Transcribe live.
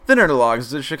The Nerdologues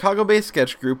is a Chicago-based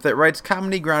sketch group that writes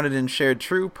comedy grounded in shared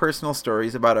true personal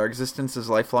stories about our existence as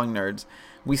lifelong nerds.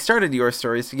 We started Your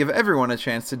Stories to give everyone a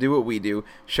chance to do what we do,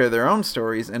 share their own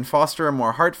stories, and foster a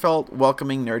more heartfelt,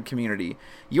 welcoming nerd community.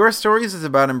 Your Stories is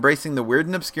about embracing the weird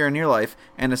and obscure in your life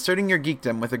and asserting your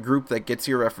geekdom with a group that gets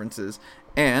your references.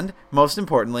 And, most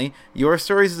importantly, Your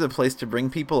Stories is a place to bring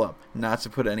people up, not to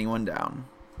put anyone down.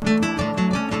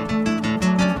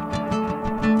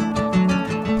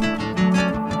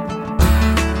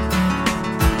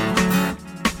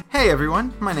 Hey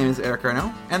everyone, my name is Erik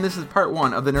Parsons, and this is part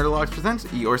 1 of the Nerdologues Presents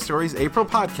Your Stories April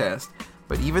podcast.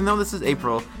 But even though this is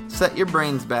April, set your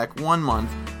brains back 1 month,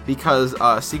 because,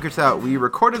 secret's out, we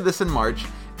recorded this in March,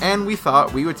 and we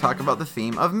thought we would talk about the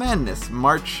theme of madness,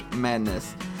 March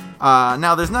Madness.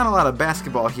 Now, there's not a lot of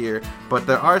basketball here, but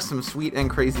there are some sweet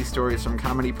and crazy stories from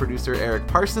comedy producer Erik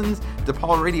Parsons,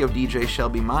 DePaul radio DJ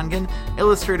Shelby Mongan,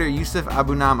 illustrator Yusef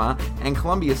Abonamah, and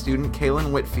Columbia student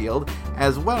Kalen Whitfield,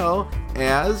 as well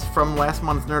as from last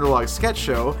month's Nerdologues sketch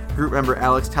show, group member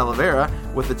Alex Talavera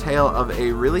with the tale of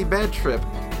a really bad trip,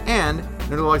 and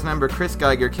Nerdologues member Chris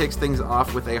Geiger kicks things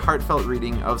off with a heartfelt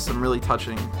reading of some really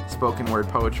touching spoken word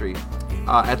poetry.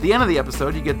 At the end of the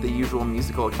episode, you get the usual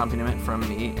musical accompaniment from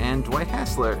me and Dwight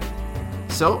Hassler.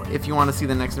 So, if you want to see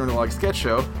the next Nerdologues sketch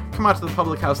show, come out to the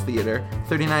Public House Theater,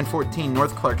 3914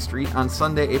 North Clark Street on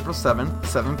Sunday, April 7th,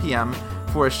 7 p.m.,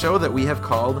 for a show that we have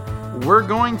called We're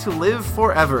Going to Live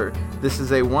Forever. This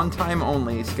is a one-time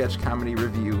only sketch comedy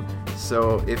review,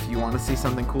 so if you want to see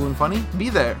something cool and funny, be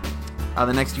there.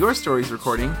 The next Your Stories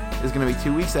recording is going to be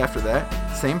 2 weeks after that,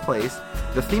 same place.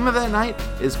 The theme of that night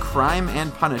is crime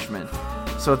and punishment.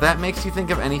 So if that makes you think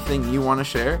of anything you want to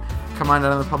share, come on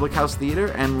down to the Public House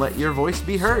Theater and let your voice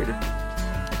be heard.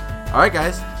 Alright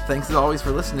guys, thanks as always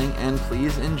for listening, and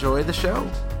please enjoy the show.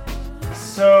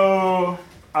 So,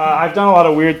 I've done a lot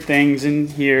of weird things in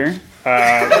here. Both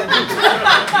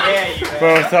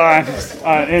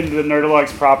in the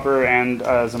Nerdologues proper and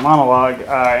as a monologue.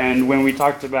 And when we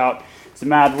talked about The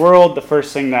Mad World, the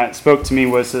first thing that spoke to me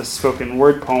was a spoken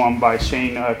word poem by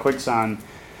Shane Quigson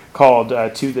called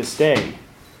To This Day,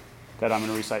 that I'm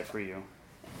going to recite for you.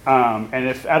 And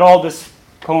if at all this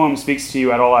poem speaks to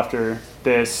you at all after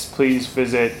this, please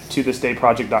visit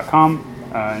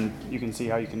tothisdayproject.com and you can see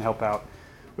how you can help out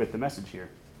with the message here.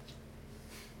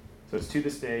 So it's To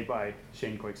This Day by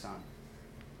Shane Quigson.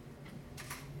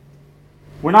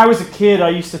 When I was a kid, I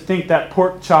used to think that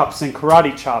pork chops and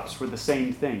karate chops were the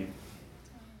same thing.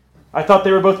 I thought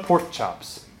they were both pork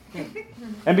chops.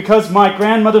 And because my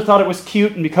grandmother thought it was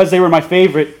cute and because they were my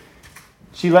favorite,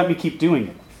 she let me keep doing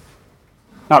it.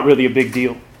 Not really a big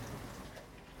deal.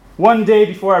 One day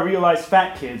before I realized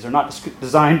fat kids are not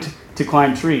designed to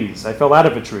climb trees, I fell out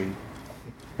of a tree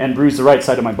and bruised the right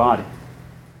side of my body.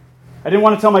 I didn't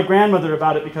want to tell my grandmother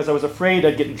about it because I was afraid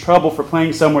I'd get in trouble for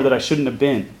playing somewhere that I shouldn't have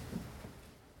been.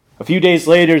 A few days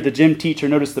later, the gym teacher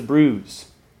noticed the bruise,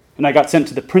 and I got sent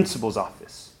to the principal's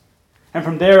office. And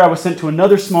from there, I was sent to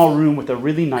another small room with a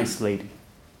really nice lady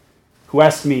who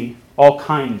asked me all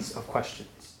kinds of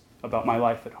questions about my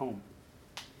life at home.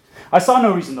 I saw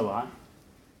no reason to lie.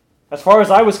 As far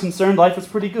as I was concerned, life was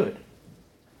pretty good.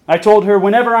 I told her,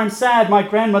 whenever I'm sad, my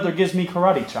grandmother gives me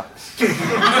karate chops.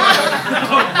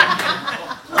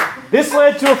 This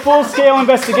led to a full-scale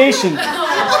investigation,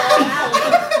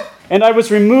 and I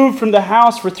was removed from the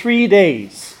house for 3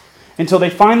 days until they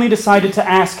finally decided to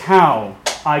ask how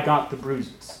I got the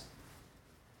bruises.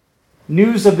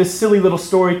 News of this silly little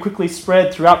story quickly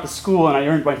spread throughout the school, and I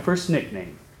earned my first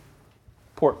nickname,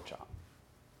 Pork Chop.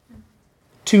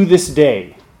 To this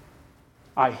day,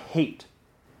 I hate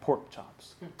pork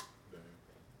chops.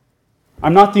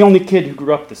 I'm not the only kid who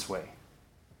grew up this way.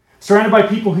 Surrounded by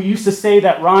people who used to say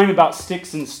that rhyme about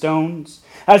sticks and stones,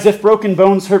 as if broken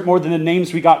bones hurt more than the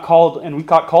names we got called, and we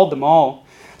got called them all.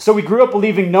 So we grew up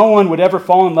believing no one would ever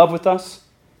fall in love with us,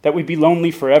 that we'd be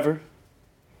lonely forever,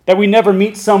 that we'd never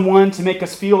meet someone to make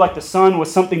us feel like the sun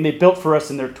was something they built for us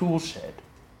in their tool shed.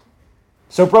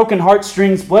 So broken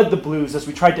heartstrings bled the blues as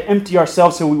we tried to empty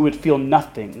ourselves so we would feel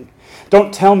nothing.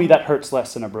 Don't tell me that hurts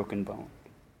less than a broken bone.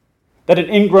 That an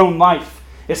ingrown life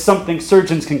is something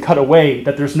surgeons can cut away,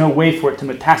 that there's no way for it to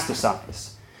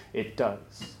metastasize. It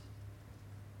does.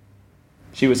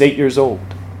 She was 8 years old,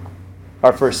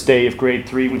 our first day of grade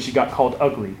 3, when she got called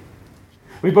ugly.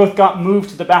 We both got moved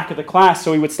to the back of the class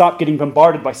so we would stop getting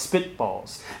bombarded by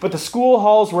spitballs. But the school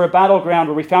halls were a battleground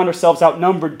where we found ourselves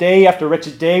outnumbered day after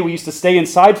wretched day. We used to stay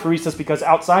inside for recess because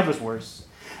outside was worse.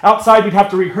 Outside, we'd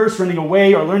have to rehearse running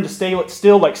away or learn to stay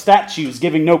still like statues,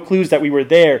 giving no clues that we were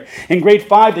there. In grade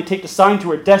 5, they taped a sign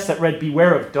to our desk that read,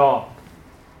 "Beware of dog."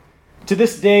 To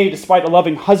this day, despite a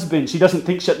loving husband, she doesn't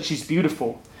think that she's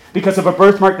beautiful because of a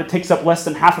birthmark that takes up less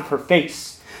than half of her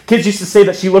face. Kids used to say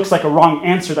that she looks like a wrong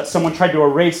answer that someone tried to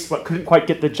erase but couldn't quite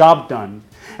get the job done.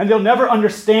 And they'll never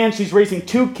understand she's raising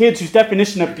 2 kids whose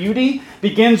definition of beauty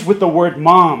begins with the word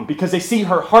mom, because they see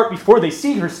her heart before they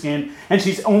see her skin, and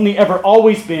she's only ever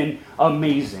always been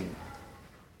amazing.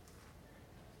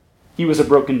 He was a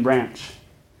broken branch,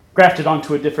 grafted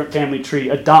onto a different family tree,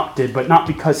 adopted, but not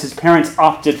because his parents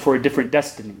opted for a different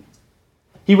destiny.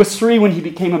 He was 3 when he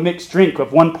became a mixed drink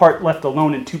of 1 part left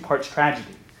alone and 2 parts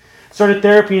tragedy. Started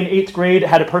therapy in 8th grade,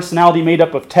 had a personality made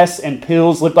up of tests and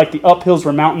pills, lived like the uphills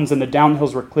were mountains and the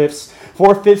downhills were cliffs,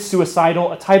 4/5 suicidal,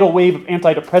 a tidal wave of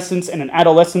antidepressants, and an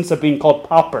adolescence of being called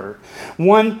pauper.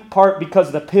 1 part because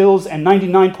of the pills and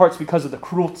 99 parts because of the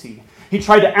cruelty. He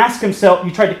tried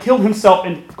to kill himself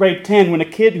in grade 10 when a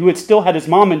kid who had still had his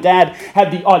mom and dad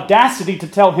had the audacity to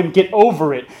tell him, get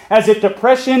over it, as if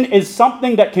depression is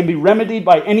something that can be remedied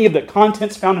by any of the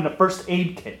contents found in a first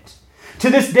aid kit. To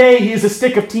this day, he is a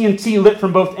stick of TNT lit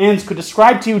from both ends, could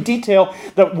describe to you detail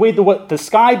the way the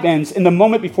sky bends in the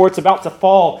moment before it's about to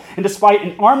fall. And despite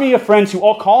an army of friends who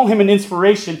all call him an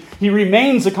inspiration, he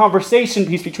remains a conversation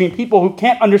piece between people who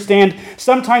can't understand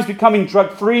sometimes becoming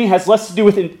drug-free has less to do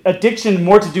with addiction,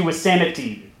 more to do with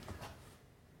sanity.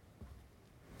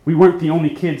 We weren't the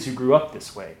only kids who grew up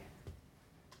this way.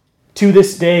 To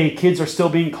this day, kids are still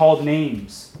being called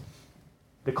names.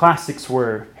 The classics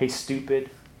were, hey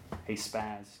stupid, hey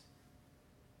spaz.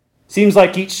 Seems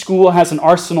like each school has an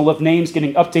arsenal of names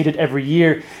getting updated every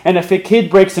year, and if a kid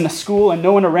breaks in a school and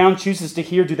no one around chooses to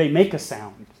hear, do they make a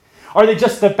sound? Are they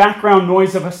just the background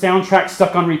noise of a soundtrack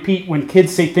stuck on repeat when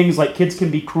kids say things like kids can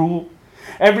be cruel?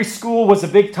 Every school was a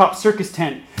big top circus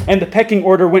tent, and the pecking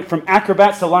order went from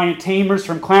acrobats to lion tamers,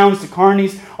 from clowns to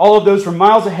carnies. All of those were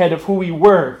miles ahead of who we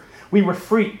were. We were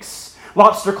freaks.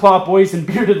 Lobster claw boys and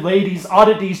bearded ladies,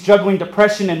 oddities juggling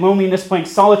depression and loneliness, playing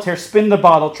solitaire, spin the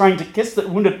bottle, trying to kiss the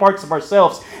wounded parts of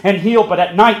ourselves and heal. But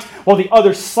at night, while the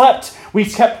others slept, we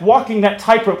kept walking that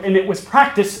tightrope, and it was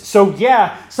practice. So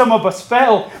yeah, some of us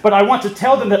fell, but I want to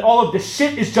tell them that all of this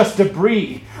shit is just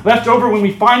debris, left over when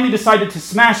we finally decided to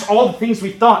smash all the things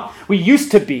we thought we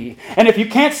used to be. And if you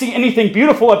can't see anything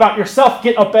beautiful about yourself,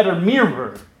 get a better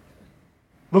mirror.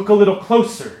 Look a little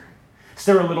closer.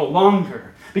 Stare a little longer.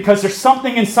 Because there's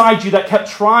something inside you that kept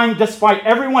trying despite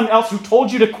everyone else who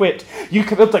told you to quit. You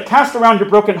built a cast around your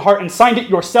broken heart and signed it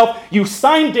yourself. You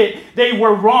signed it. They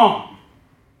were wrong.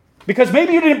 Because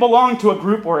maybe you didn't belong to a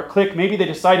group or a clique. Maybe they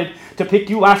decided to pick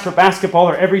you last for basketball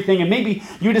or everything. And maybe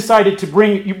you decided to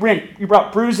you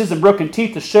brought bruises and broken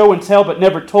teeth to show and tell but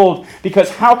never told. Because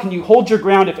how can you hold your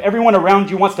ground if everyone around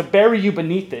you wants to bury you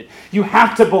beneath it? You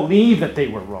have to believe that they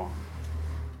were wrong.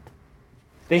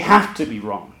 They have to be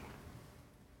wrong.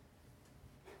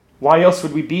 Why else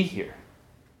would we be here?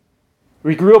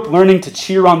 We grew up learning to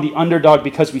cheer on the underdog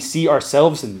because we see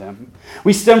ourselves in them.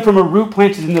 We stem from a root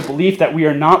planted in the belief that we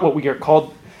are not what we are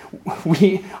called.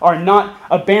 We are not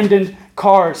abandoned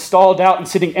cars stalled out and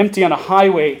sitting empty on a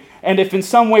highway. And if in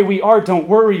some way we are, don't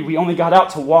worry, we only got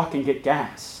out to walk and get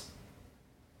gas.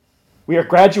 We are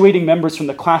graduating members from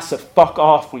the class of fuck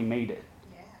off, we made it.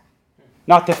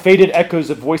 Not the faded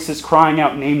echoes of voices crying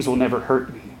out names will never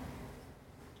hurt me.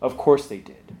 Of course they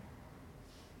did.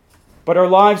 But our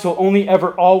lives will only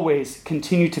ever always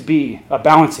continue to be a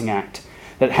balancing act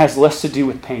that has less to do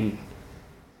with pain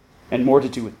and more to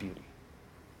do with beauty.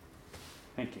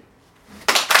 Thank you.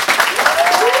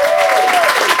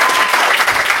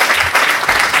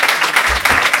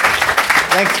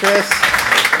 Thanks, Chris.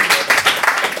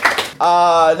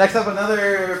 Next up,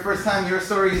 another first-time Your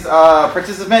Stories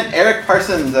participant, Erik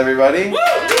Parsons, everybody. Woo!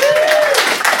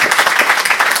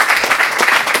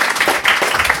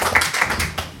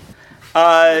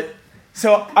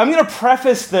 So I'm going to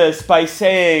preface this by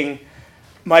saying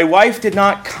my wife did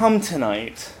not come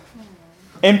tonight,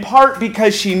 in part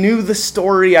because she knew the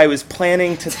story I was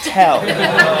planning to tell.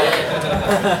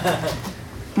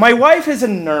 My wife is a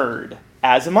nerd,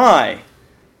 as am I,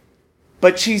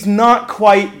 but she's not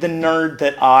quite the nerd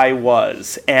that I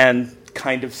was, and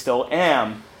kind of still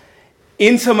am,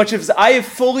 in so much as I have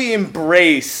fully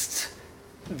embraced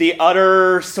the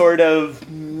utter sort of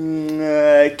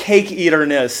cake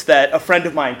eaterness that a friend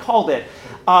of mine called it,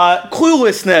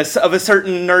 cluelessness of a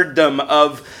certain nerddom,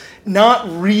 of not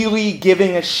really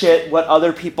giving a shit what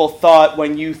other people thought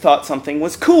when you thought something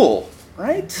was cool,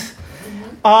 right?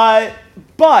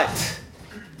 But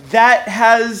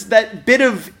that bit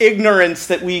of ignorance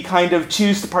that we kind of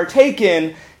choose to partake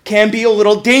in can be a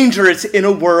little dangerous in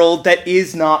a world that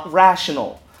is not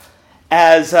rational.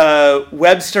 As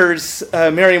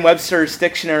Merriam-Webster's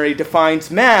dictionary defines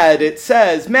mad, it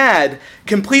says, mad,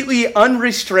 completely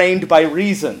unrestrained by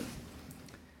reason.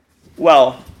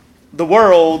 Well, the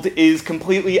world is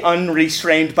completely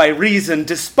unrestrained by reason,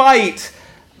 despite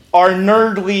our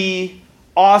nerdly,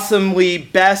 awesomely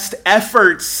best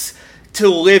efforts to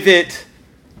live it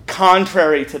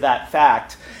contrary to that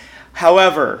fact.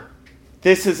 However,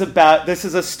 this is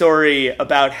a story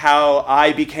about how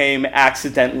I became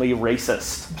accidentally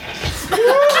racist.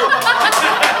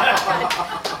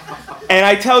 And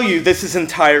I tell you, this is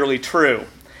entirely true.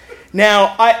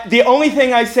 Now, the only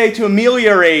thing I say to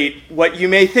ameliorate what you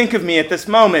may think of me at this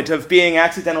moment of being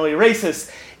accidentally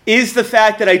racist is the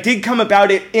fact that I did come about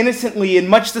it innocently in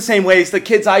much the same ways the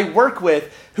kids I work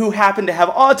with who happen to have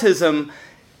autism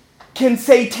can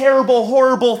say terrible,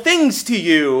 horrible things to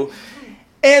you,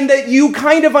 and that you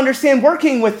kind of understand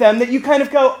working with them, that you kind of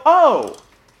go, oh,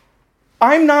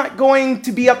 I'm not going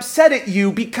to be upset at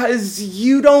you because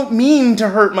you don't mean to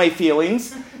hurt my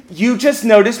feelings. You just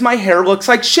noticed my hair looks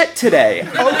like shit today.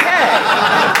 Okay.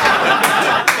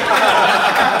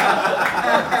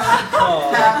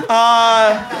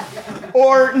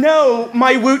 Or no,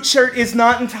 my Woot shirt is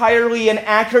not entirely an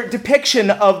accurate depiction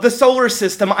of the solar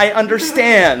system. I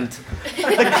understand.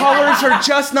 The colors are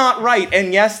just not right.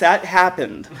 And yes, that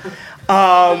happened.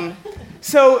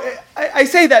 So I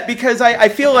say that because I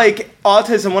feel like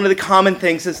autism, one of the common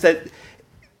things is that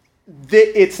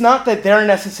it's not that they're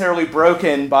necessarily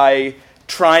broken by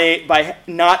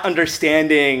not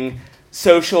understanding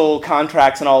social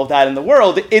contracts and all of that in the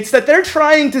world. It's that they're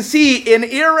trying to see an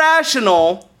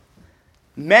irrational,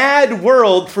 mad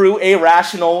world through a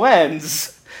rational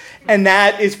lens, and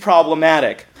that is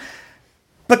problematic.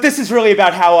 But this is really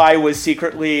about how I was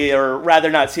secretly, or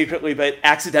rather not secretly, but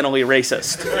accidentally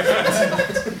racist.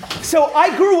 So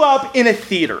I grew up in a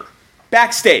theater,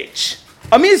 backstage,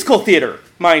 a musical theater,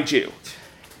 mind you,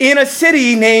 in a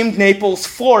city named Naples,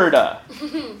 Florida.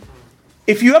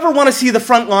 If you ever want to see the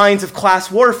front lines of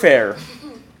class warfare,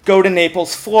 go to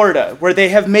Naples, Florida, where they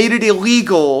have made it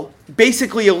illegal,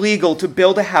 basically illegal, to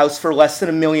build a house for less than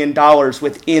 $1 million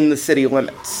within the city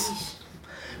limits.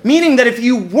 Meaning that if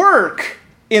you work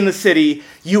in the city,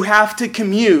 you have to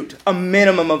commute a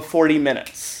minimum of 40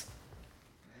 minutes.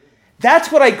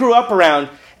 That's what I grew up around.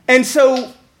 And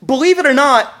so, believe it or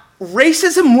not,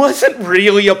 racism wasn't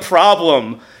really a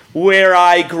problem where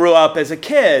I grew up as a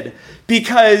kid,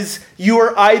 because you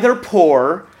were either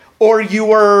poor or you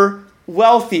were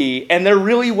wealthy, and there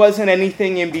really wasn't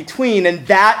anything in between, and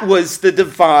that was the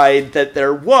divide that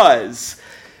there was.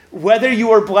 Whether you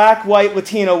were black, white,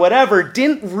 Latino, whatever,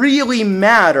 didn't really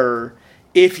matter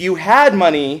if you had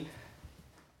money,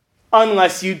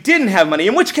 unless you didn't have money,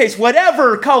 in which case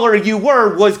whatever color you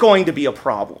were was going to be a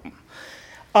problem.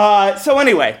 So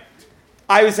anyway,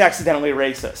 I was accidentally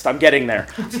racist. I'm getting there.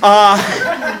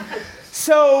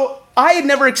 So I had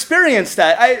never experienced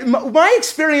that. My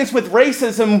experience with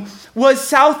racism was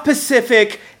South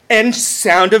Pacific and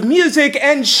Sound of Music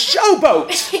and Showboat.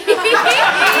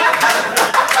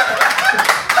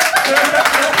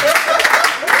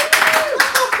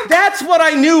 That's what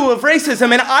I knew of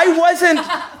racism, and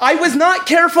I was not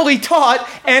carefully taught,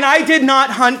 and I did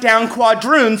not hunt down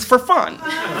quadroons for fun.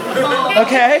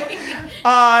 Okay?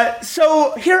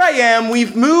 So here I am.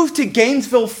 We've moved to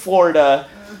Gainesville, Florida,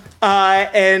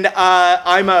 and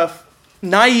I'm a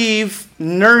naive,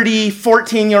 nerdy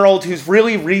 14-year-old who's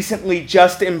really recently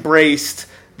just embraced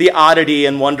the oddity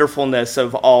and wonderfulness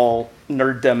of all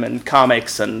nerddom and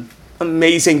comics and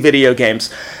amazing video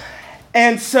games.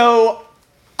 And so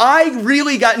I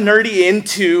really got nerdy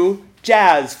into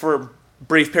jazz for a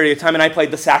brief period of time, and I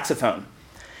played the saxophone.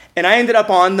 And I ended up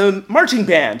on the marching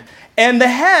band. And the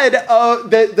head of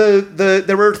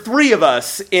there were 3 of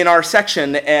us in our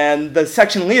section, and the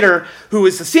section leader, who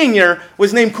was the senior,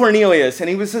 was named Cornelius, and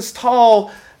he was this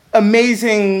tall,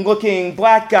 amazing-looking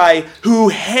black guy who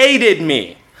hated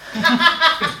me.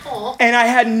 And I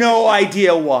had no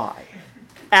idea why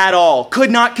at all.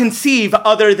 Could not conceive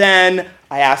other than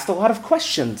I asked a lot of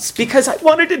questions because I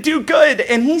wanted to do good,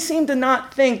 and he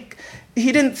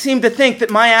didn't seem to think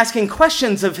that my asking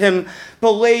questions of him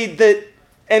belayed that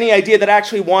any idea that I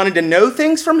actually wanted to know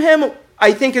things from him.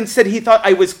 I think instead he thought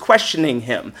I was questioning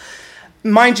him.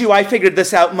 Mind you, I figured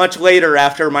this out much later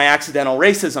after my accidental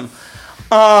racism.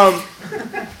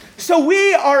 So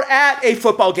we are at a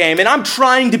football game, and I'm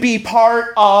trying to be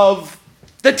part of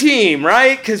the team,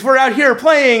 right? Because we're out here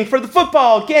playing for the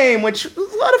football game, which was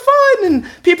a lot of fun, and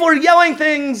people are yelling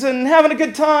things and having a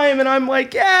good time, and I'm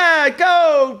like, yeah,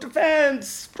 go,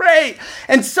 defense, great.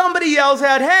 And somebody yells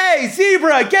out, hey,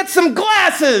 zebra, get some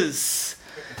glasses.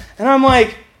 And I'm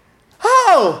like,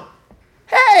 oh,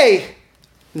 hey,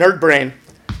 nerd brain.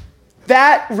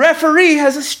 That referee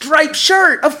has a striped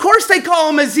shirt. Of course they call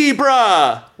him a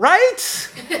zebra, right?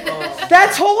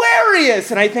 That's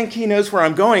hilarious. And I think he knows where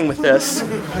I'm going with this.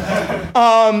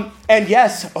 And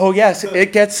yes,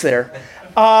 it gets there.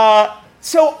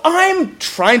 So I'm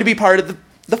trying to be part of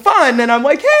the fun, and I'm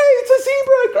like, hey, it's a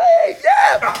zebra, great,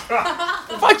 yeah.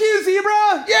 Fuck you,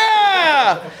 zebra,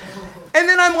 yeah. And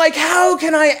then I'm like, how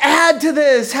can I add to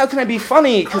this? How can I be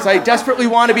funny? Because I desperately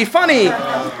want to be funny.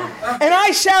 And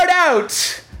I shout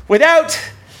out without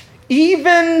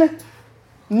even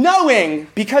knowing,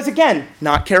 because again,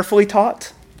 not carefully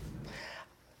taught.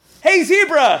 Hey,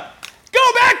 zebra,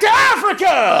 go back to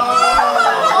Africa!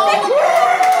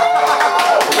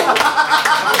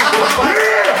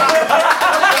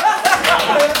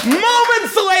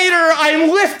 Moments later, I'm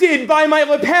lifted by my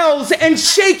lapels and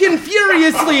shaken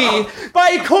furiously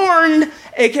by Corn,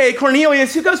 aka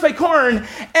Cornelius, who goes by Corn,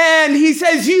 and he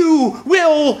says, you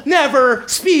will never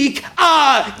speak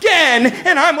again.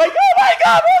 And I'm like, oh my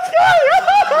God, what's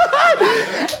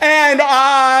going on? And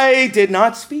I did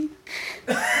not speak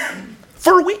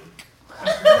for a week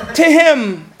to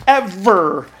him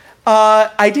ever.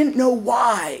 I didn't know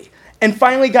why. And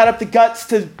finally got up the guts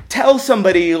to tell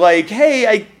somebody, like,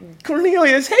 hey,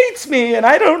 Cornelius hates me, and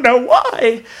I don't know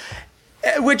why.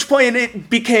 At which point it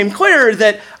became clear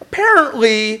that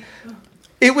apparently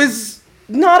it was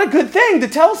not a good thing to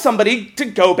tell somebody to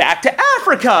go back to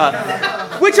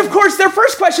Africa. Which, of course, their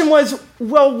first question was,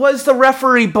 well, was the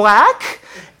referee black?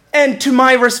 And to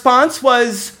my response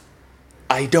was,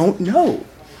 I don't know.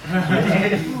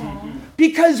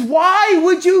 Because why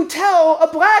would you tell a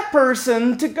black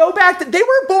person to go back to, they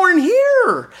were born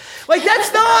here. Like,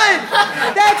 that's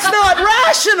not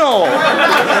rational.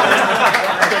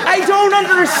 I don't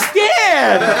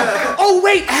understand. Oh,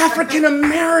 wait, African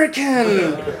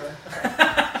American.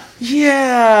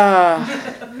 Yeah.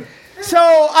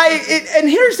 So and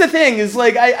here's the thing is,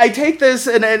 like, I take this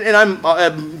and I'm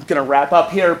gonna wrap up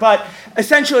here, but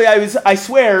essentially I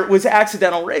swear it was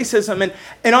accidental racism,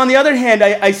 and on the other hand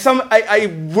I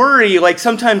worry, like,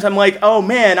 sometimes I'm like, oh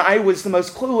man, I was the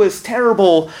most clueless,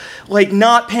 terrible, like,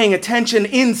 not paying attention,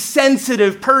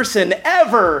 insensitive person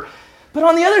ever. But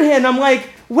on the other hand, I'm like,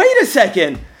 wait a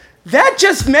second, that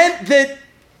just meant that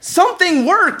something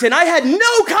worked and I had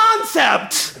no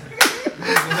concept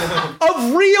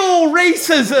of real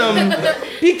racism,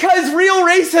 because real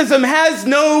racism has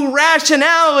no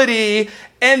rationality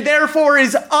and therefore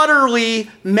is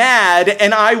utterly mad,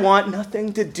 and I want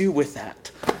nothing to do with that.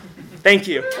 Thank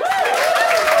you.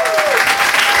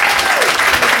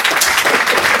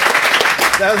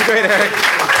 That was great, Eric.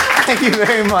 Thank you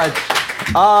very much.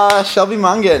 Shelby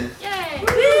Mongan. Yay!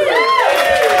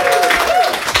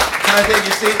 Can I take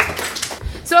your seat?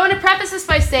 So I want to preface this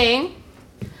by saying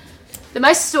that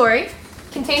my story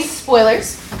contains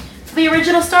spoilers for the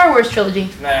original Star Wars trilogy.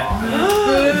 Feel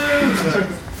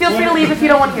free to leave if you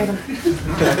don't want to hear them.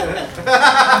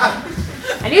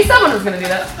 I knew someone was going to do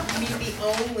that. I mean, the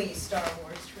only Star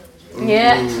Wars trilogy.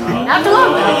 Yeah, not for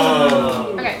long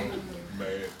though. Okay.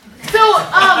 So,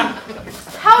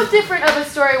 how different of a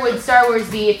story would Star Wars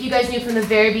be if you guys knew from the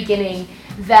very beginning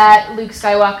that Luke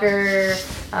Skywalker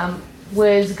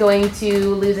was going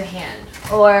to lose a hand,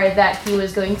 or that he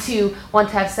was going to want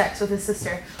to have sex with his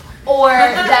sister, or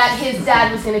that his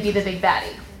dad was going to be the big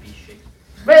baddie?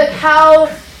 Right, like, how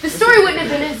the story wouldn't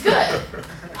have been as good.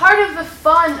 Part of the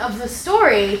fun of the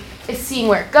story is seeing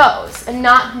where it goes and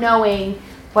not knowing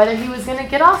whether he was going to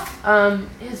get off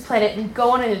his planet and go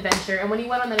on an adventure, and when he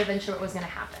went on that adventure, what was going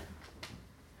to happen.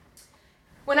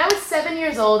 When I was 7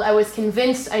 years old, I was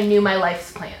convinced I knew my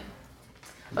life's plan.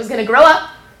 I was going to grow up,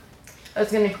 I was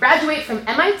going to graduate from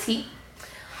MIT,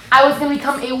 I was going to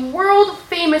become a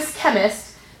world-famous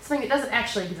chemist, something that doesn't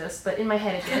actually exist, but in my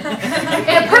head it did.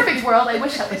 In a perfect world, I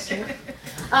wish that was true.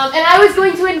 And I was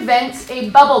going to invent a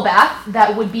bubble bath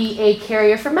that would be a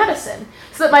carrier for medicine,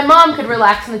 so that my mom could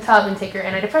relax in the tub and take her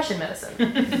antidepressant medicine.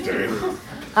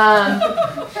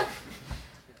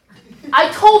 I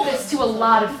told this to a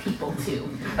lot of people, too.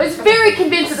 I was very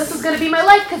convinced that this was going to be my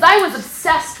life, because I was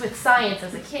obsessed with science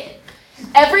as a kid.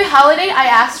 Every holiday, I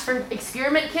asked for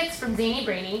experiment kits from Zany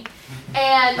Brainy,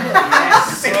 and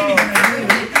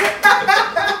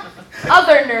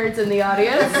other nerds in the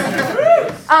audience.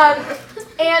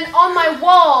 And on my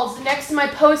walls, next to my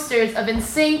posters of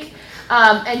NSYNC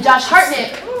and Josh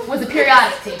Hartnett, was a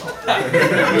periodic table.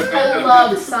 I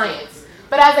loved science.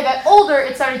 But as I got older,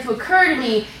 it started to occur to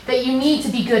me that you need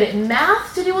to be good at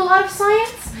math to do a lot of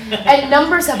science, and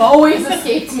numbers have always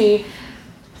escaped me,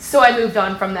 so I moved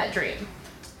on from that dream.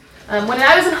 When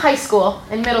I was in high school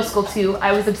and middle school too,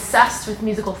 I was obsessed with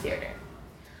musical theater.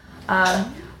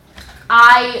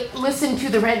 I listened to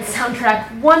the Rent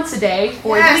soundtrack once a day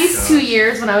for at least 2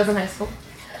 years when I was in high school.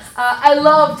 I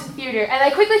loved theater, and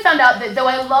I quickly found out that though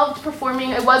I loved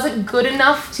performing, I wasn't good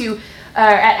enough to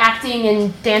at acting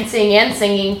and dancing and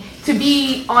singing to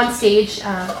be on stage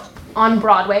on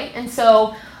Broadway. And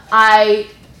so I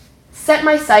set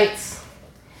my sights,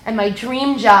 and my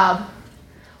dream job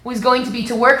was going to be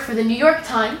to work for the New York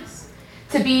Times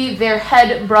to be their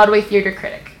head Broadway theater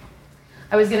critic.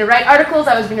 I was going to write articles,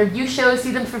 I was going to review shows,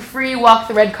 see them for free, walk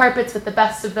the red carpets with the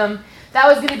best of them. That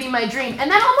was going to be my dream,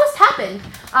 and that almost happened.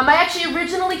 I actually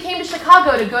originally came to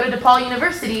Chicago to go to DePaul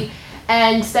University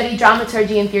and study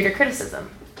dramaturgy and theater criticism.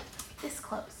 This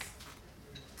close.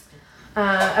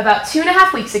 About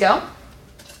 2.5 weeks ago,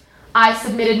 I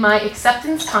submitted my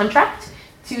acceptance contract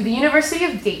to the University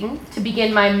of Dayton to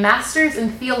begin my master's in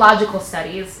theological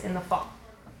studies in the fall.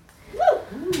 Woo!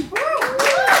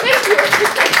 Thank you.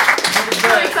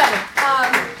 I'm really excited.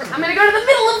 I'm going to go to the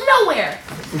middle of nowhere.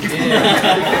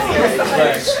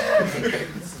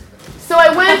 So I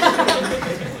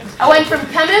went from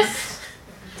chemist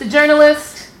to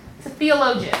journalist to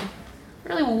theologian.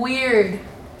 Really weird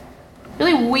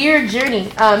journey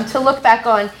to look back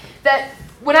on. That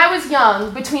when I was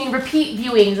young, between repeat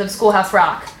viewings of Schoolhouse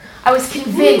Rock, I was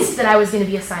convinced that I was going to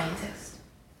be a scientist.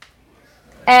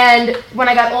 And when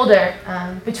I got older,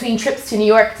 between trips to New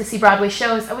York to see Broadway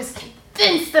shows, I was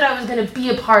convinced that I was going to be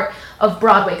a part of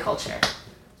Broadway culture.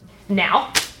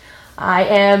 Now, I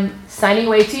am signing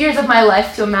away 2 years of my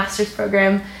life to a master's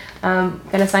program. I'm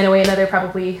going to sign away another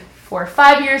probably 4 or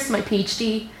 5 years to my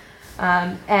PhD,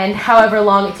 and however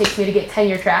long it takes me to get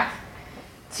tenure track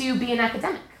to be an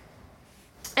academic.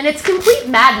 And it's complete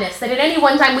madness that at any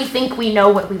one time we think we know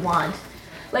what we want.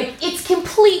 Like, it's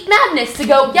complete madness to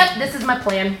go, yep, this is my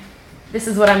plan. This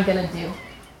is what I'm going to do.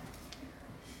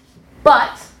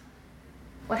 But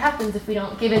what happens if we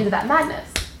don't give in to that madness?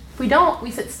 If we don't,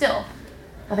 we sit still.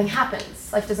 Nothing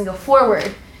happens. Life doesn't go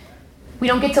forward. We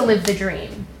don't get to live the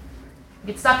dream. We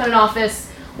get stuck in an office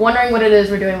wondering what it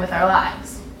is we're doing with our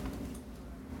lives.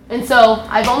 And so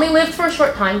I've only lived for a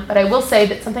short time, but I will say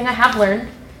that something I have learned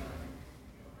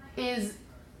is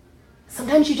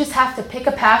sometimes you just have to pick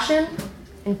a passion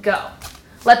and go.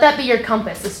 Let that be your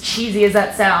compass, as cheesy as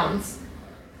that sounds.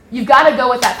 You've got to go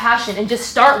with that passion and just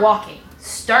start walking.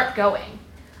 Start going.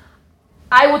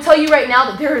 I will tell you right now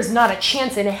that there is not a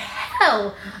chance in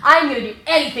hell I'm going to do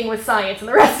anything with science in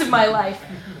the rest of my life.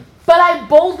 But I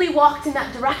boldly walked in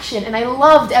that direction, and I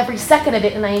loved every second of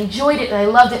it, and I enjoyed it, and I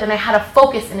loved it, and I had a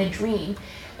focus and a dream.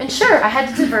 And sure, I had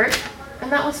to divert,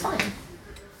 and that was fine.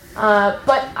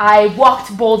 But I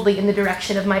walked boldly in the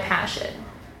direction of my passion.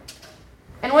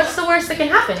 And what's the worst that can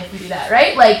happen if you do that,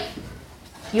 right? Like,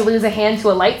 you lose a hand to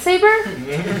a lightsaber?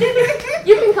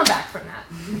 You can come back from that.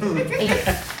 Thank you.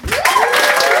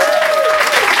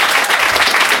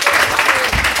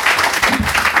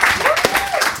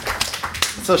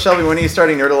 So Shelby, when are you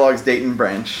starting Nerdalog's Dayton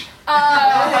branch?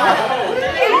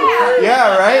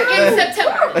 Yeah, right? In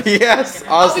September. Yes,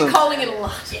 awesome. I'll be calling it a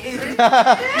lot.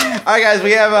 Alright guys,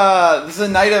 we have, this is a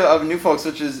night of new folks,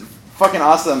 which is fucking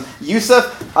awesome. Yusef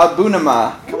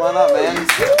Abonamah. Come on up, man.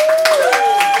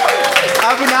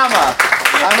 Abonamah.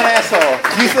 I'm an asshole.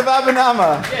 Yusef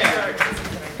Abonamah.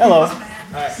 Hello.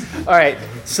 All right.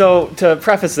 So to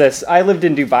preface this, I lived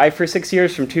in Dubai for 6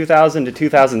 years, from 2000 to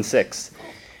 2006.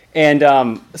 And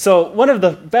so one of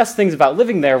the best things about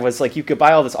living there was, like, you could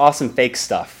buy all this awesome fake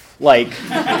stuff. Like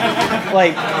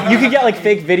you could get, like,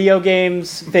 fake video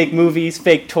games, fake movies,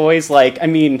 fake toys. Like, I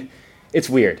mean, it's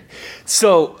weird.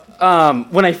 So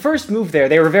when I first moved there,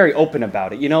 they were very open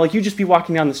about it. You know, like, you'd just be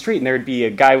walking down the street and there would be a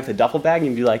guy with a duffel bag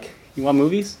and you'd be like, "You want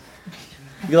movies?"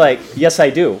 You'd be like, "Yes, I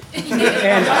do."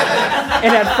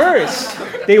 And at first,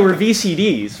 they were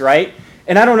VCDs, right?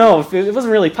 And I don't know, if it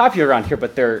wasn't really popular around here,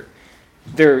 but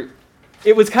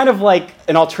it was kind of like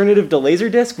an alternative to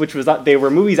Laserdisc, which was they were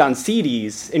movies on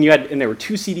CDs, and there were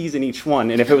 2 CDs in each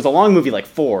one, and if it was a long movie, like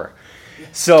 4.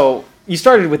 So you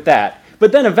started with that,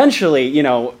 but then eventually, you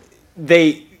know,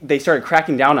 they started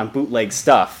cracking down on bootleg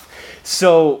stuff.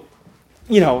 So,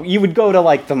 you know, you would go to,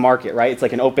 like, the market, right? It's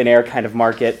like an open air kind of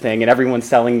market thing, and everyone's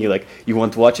selling you, like, "You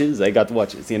want watches? I got the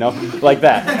watches," you know, like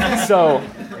that. So,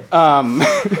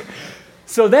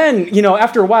 so then, you know,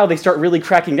 after a while, they start really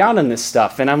cracking down on this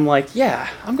stuff, and I'm like, yeah,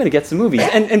 I'm gonna get some movies.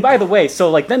 And by the way, so,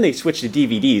 like, then they switched to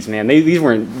DVDs, man. These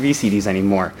weren't VCDs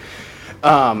anymore.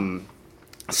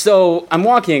 So I'm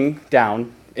walking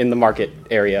down in the market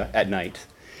area at night,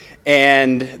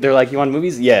 and they're like, "You want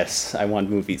movies?" "Yes, I want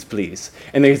movies, please."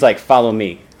 And he's like, "Follow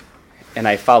me." and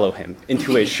I follow him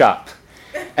into his shop.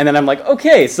 And then I'm like,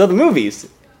 okay, so the movies.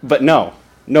 But no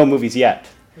movies yet.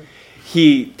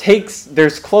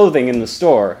 There's clothing in the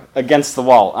store against the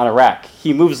wall on a rack.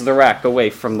 He moves the rack away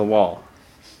from the wall.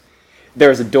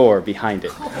 There's a door behind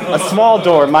it. A small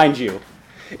door, mind you.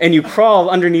 And you crawl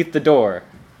underneath the door,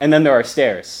 and then there are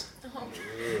stairs.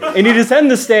 And you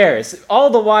descend the stairs, all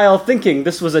the while thinking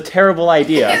this was a terrible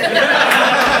idea.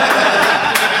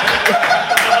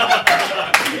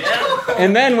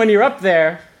 And then when you're up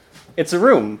there, it's a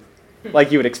room,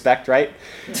 like you would expect, right?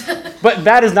 But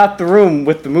that is not the room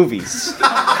with the movies.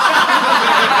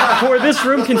 For this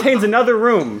room contains another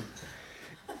room.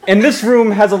 And this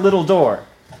room has a little door.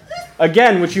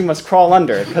 Again, which you must crawl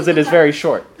under, because it is very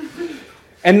short.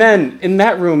 And then, in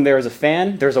that room, there is a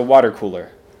fan, there's a water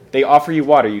cooler. They offer you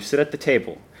water, you sit at the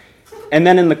table. And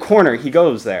then in the corner, he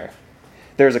goes there.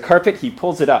 There's a carpet, he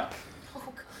pulls it up.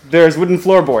 There's wooden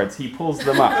floorboards, he pulls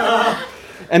them up.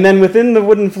 And then within the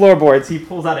wooden floorboards, he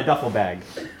pulls out a duffel bag.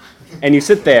 And you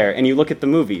sit there, and you look at the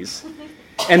movies.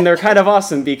 And they're kind of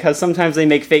awesome, because sometimes they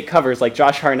make fake covers, like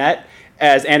Josh Hartnett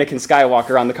as Anakin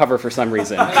Skywalker on the cover for some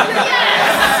reason.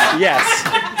 Yes.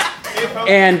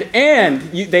 And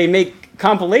they make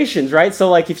compilations, right? So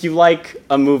like if you like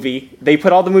a movie, they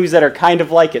put all the movies that are kind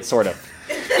of like it, sort of.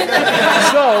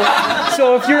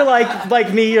 So if you're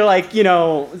like me, you're like,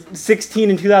 16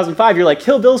 in 2005, you're like,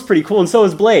 Kill Bill's pretty cool, and so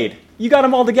is Blade. You got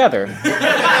them all together.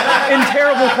 In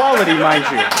terrible quality, mind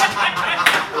you.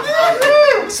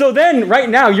 So then, right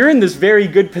now, you're in this very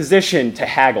good position to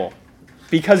haggle.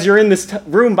 Because you're in this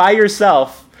room by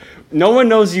yourself. No one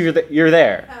knows you're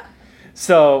there.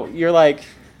 So you're like,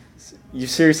 you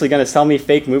seriously going to sell me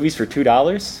fake movies for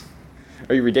 $2?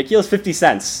 Are you ridiculous? 50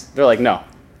 cents. They're like, no.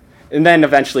 And then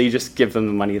eventually you just give them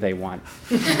the money they want.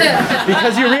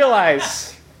 Because you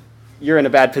realize you're in a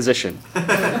bad position.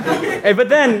 But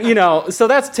then, so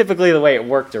that's typically the way it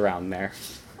worked around there.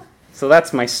 So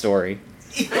that's my story.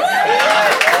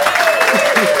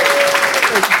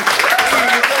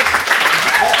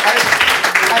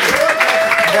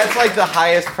 That's like the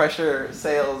highest pressure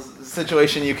sales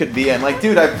situation you could be in. Like,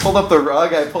 dude, I pulled up the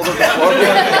rug, I pulled up the floor.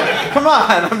 Come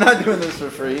on, I'm not doing this for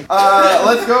free.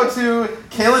 Let's go to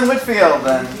Kalen Whitfield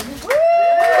then.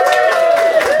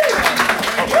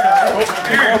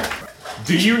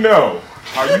 Do you know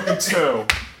how you can tell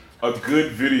a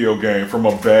good video game from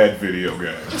a bad video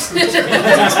game?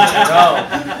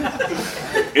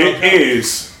 It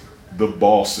is the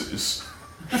bosses.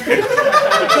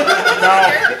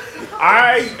 Now,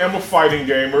 I am a fighting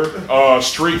gamer.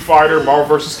 Street Fighter,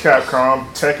 Marvel vs.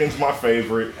 Capcom, Tekken's my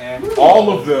favorite.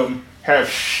 All of them have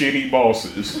shitty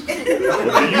bosses. But do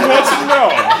you want to know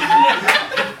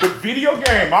the video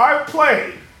game I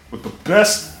played with the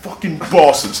best fucking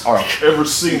bosses I've ever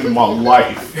seen in my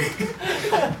life?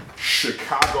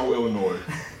 Chicago, Illinois.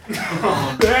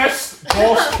 Best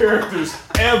boss characters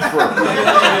ever.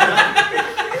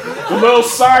 The little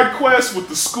side quest with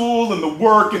the school and the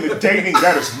work and the dating,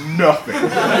 that is nothing.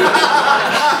 Chicago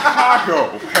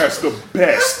has the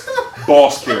best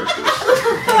boss characters.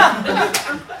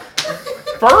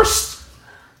 First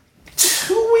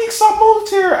 2 weeks I moved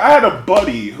here, I had a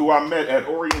buddy who I met at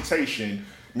orientation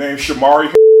named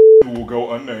Shamari, who will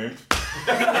go unnamed.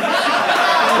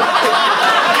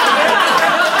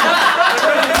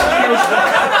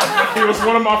 He was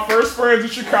one of my first friends in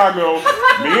Chicago.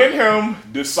 Me and him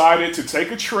decided to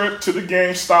take a trip to the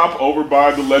GameStop over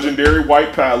by the legendary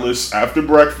White Palace after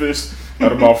breakfast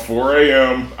at about 4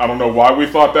 a.m. I don't know why we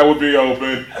thought that would be open.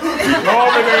 We go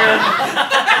over there.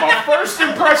 My first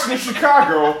impression of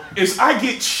Chicago is I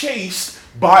get chased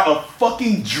by a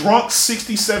fucking drunk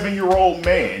 67-year-old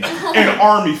man in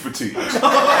army fatigues. Me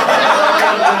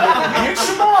and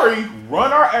Shamari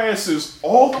run our asses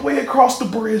all the way across the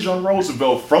bridge on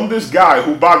Roosevelt from this guy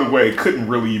who, by the way, couldn't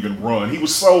really even run. He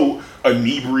was so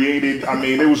inebriated. I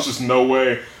mean, there was just no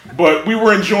way. But we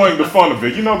were enjoying the fun of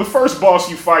it. The first boss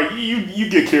you fight, you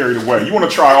get carried away. You want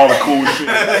to try all the cool shit. You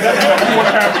want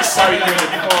to have excitement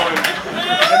and fun.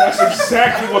 And that's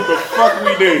exactly what the fuck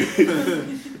we did.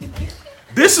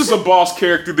 This is a boss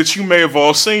character that you may have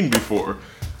all seen before.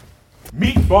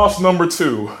 Meet boss number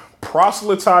 2,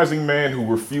 proselytizing man who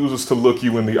refuses to look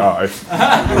you in the eye.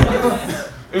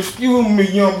 Excuse me,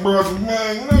 young brother,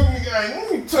 man.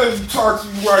 Let me talk to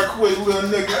you right quick, little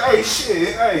nigga. Hey,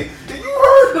 shit, hey. Did you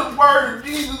heard the word of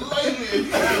Jesus lately?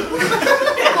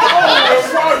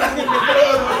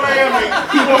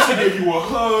 He wants to give you a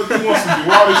hug. He wants to do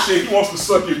all this shit. He wants to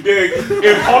suck your dick.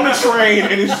 And on the train,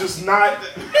 and it's just not.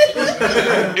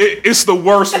 It's the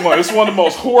worst one. It's one of the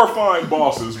most horrifying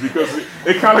bosses because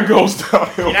it kind of goes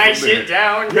downhill. Can I sit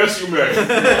down? Yes, you may.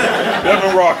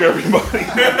 Devin Rock, everybody.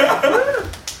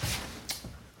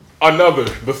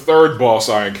 The third boss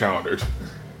I encountered.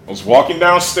 I was walking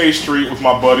down State Street with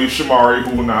my buddy Shamari,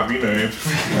 who will not be named.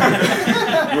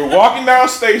 We were walking down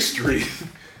State Street,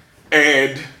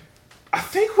 and I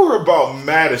think we're about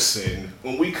Madison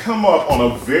when we come up on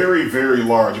a very, very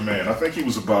large man. I think he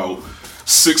was about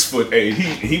 6'8".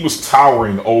 He was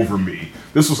towering over me.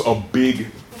 This was a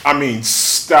big,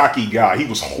 stocky guy. He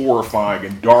was horrifying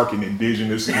and dark and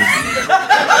indigenous. But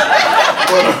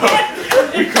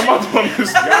we come up on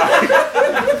this guy.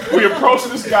 We approach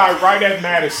this guy right at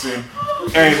Madison,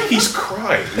 and he's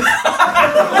crying. The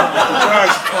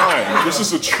guy's crying. This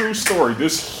is a true story.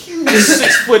 This huge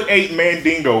 6'8"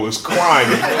 Mandingo is crying.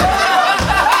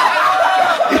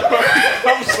 He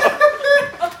comes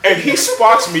up, and he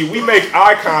spots me. We make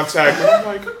eye contact, and I'm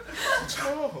like, what's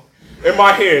wrong? In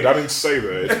my head, I didn't say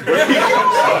that. But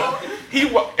he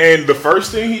comes up. And the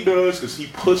first thing he does is he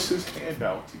puts his hand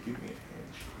out to give me a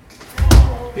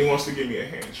handshake. He wants to give me a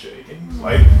handshake. And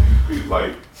he's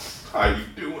like, how you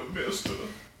doing, mister?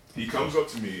 He comes up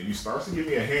to me and he starts to give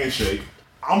me a handshake.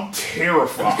 I'm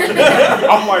terrified.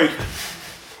 I'm like,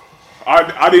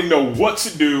 I didn't know what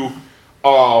to do.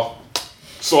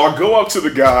 So I go up to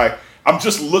the guy. I'm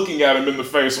just looking at him in the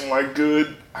face. I'm like,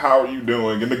 good, how are you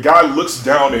doing? And the guy looks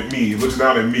down at me.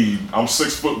 I'm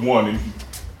 6'1", and he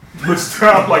looks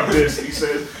down like this. And he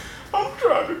says, I'm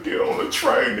trying to get on a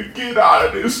train to get out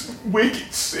of this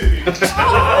wicked city. I'm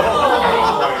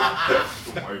like,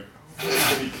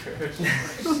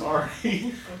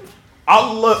 sorry.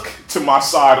 I look to my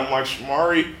side. I'm like,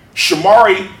 Shamari,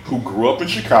 who grew up in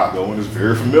Chicago and is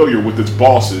very familiar with its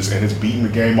bosses and has beaten the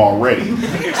game already. It's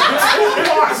 2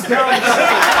 blocks down the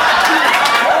street.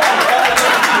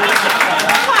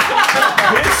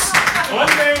 This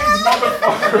unnamed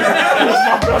motherfucker, who was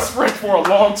my best friend for a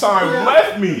long time,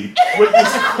 left me with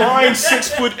this crying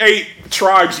 6'8"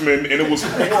 tribesman, and it was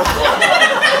horrifying.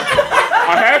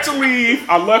 I had to leave.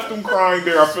 I left him crying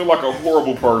there. I feel like a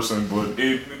horrible person, but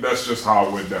that's just how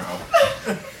it went down.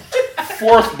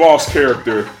 Fourth boss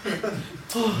character.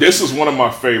 This is one of my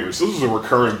favorites. This is a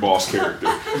recurring boss character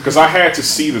because I had to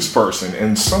see this person,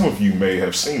 and some of you may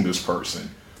have seen this person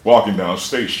walking down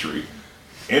State Street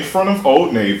in front of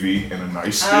Old Navy in a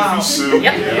nice spiffy suit.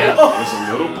 Yep. Yeah. There's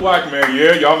a little black man.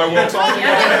 Yeah, y'all know what I'm talking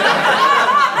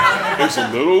about.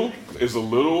 It's a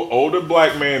little older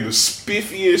black man, the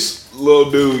spiffiest little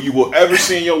dude you will ever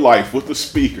see in your life with a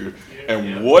speaker.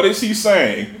 And what is he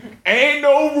saying? Ain't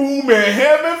no room in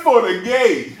heaven for the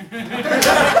gay.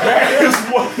 That is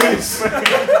what he's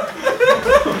saying.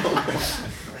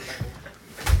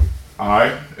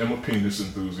 I am a penis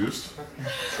enthusiast.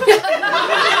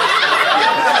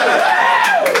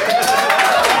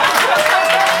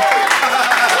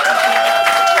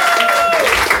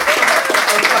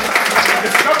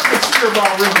 It's nothing to cheer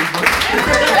about, really, but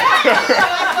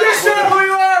You said who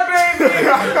you are, baby!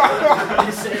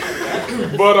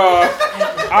 But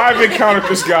I've encountered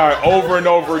this guy over and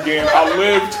over again. I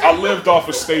lived off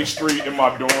of State Street in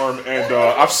my dorm, and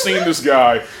I've seen this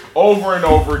guy over and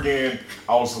over again.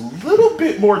 I was a little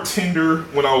bit more tender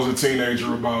when I was a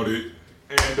teenager about it,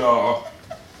 and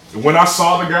when I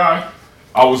saw the guy,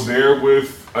 I was there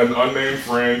with an unnamed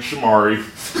friend, Shamari,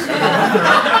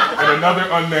 and another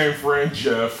unnamed friend,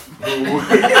 Jeff, who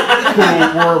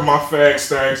were my fag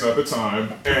stags at the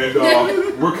time, and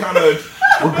we're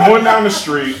going down the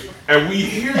street. And we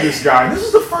hear this guy. This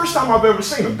is the first time I've ever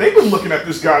seen him. They've been looking at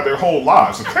this guy their whole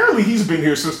lives. Apparently, he's been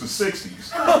here since the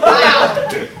 60s.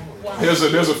 There's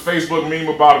a Facebook meme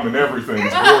about him and everything.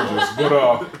 It's gorgeous.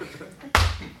 But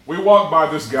we walk by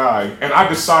this guy, and I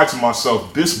decide to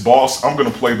myself, this boss, I'm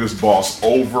going to play this boss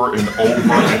over and over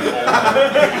and over.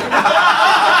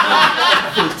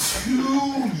 For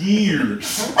 2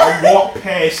 years, I walked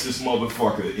past this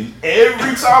motherfucker, and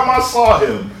every time I saw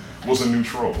him was a new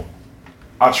troll.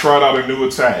 I tried out a new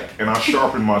attack, and I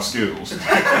sharpened my skills. And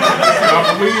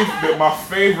I believe that my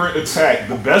favorite attack,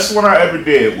 the best one I ever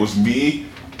did, was me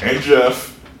and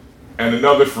Jeff and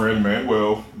another friend,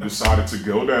 Manuel, decided to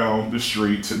go down the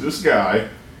street to this guy,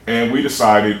 and we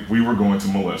decided we were going to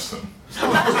molest him.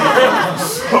 So,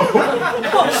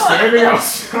 standing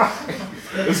outside,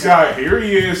 this guy, here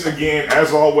he is again,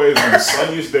 as always, on the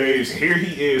sunniest days. Here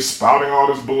he is, spouting all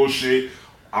this bullshit.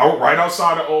 Right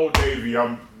outside of Old Navy.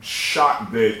 I'm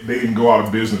shocked that they didn't go out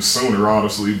of business sooner,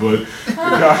 honestly, but the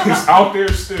guy is out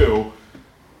there still,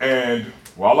 and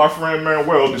while our friend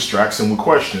Manuel distracts him with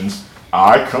questions,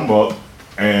 I come up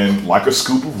And like a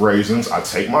scoop of raisins, I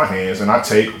take my hands and I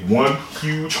take one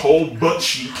huge whole butt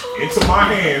cheek into my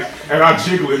hand and I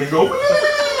jiggle it and go.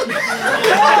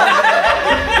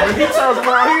 When he turns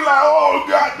around, he's like, "Oh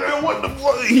goddamn, what the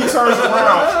fuck?" He turns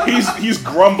around, he's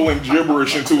grumbling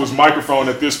gibberish into his microphone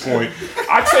at this point.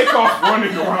 I take off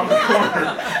running around the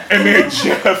corner, and then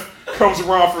Jeff comes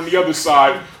around from the other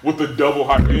side with the double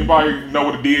hyper. Anybody know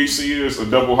what a DHC is? A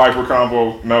double hyper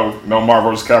combo? No,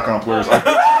 Marvel vs. Capcom players.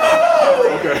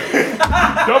 Okay.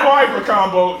 Double hyper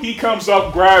combo. He comes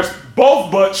up, grabs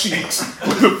both butt cheeks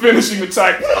with the finishing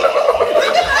attack. He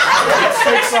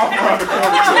takes off around the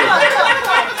corner too.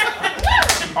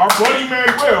 Our buddy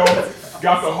Manuel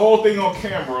got the whole thing on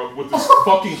camera with his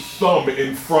fucking thumb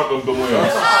in front of the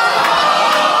lens.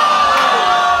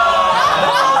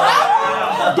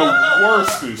 The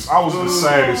worstest. I was the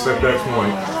saddest at that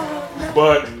point.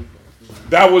 But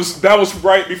that was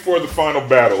right before the final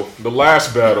battle. The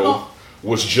last battle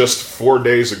was just 4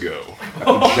 days ago at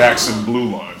the Jackson Blue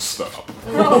Line stop.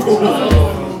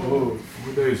 4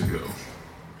 days ago.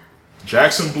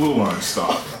 Jackson Blue Line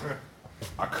stop.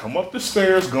 I come up the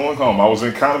stairs going home. I was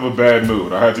in kind of a bad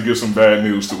mood. I had to give some bad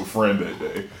news to a friend that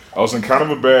day. I was in kind of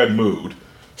a bad mood.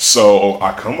 So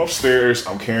I come upstairs.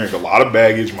 I'm carrying a lot of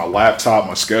baggage, my laptop,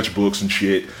 my sketchbooks and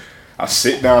shit. I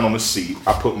sit down on the seat.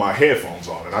 I put my headphones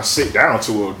on and I sit down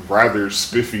to a rather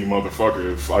spiffy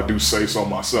motherfucker, if I do say so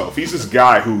myself. He's this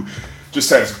guy who just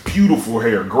has beautiful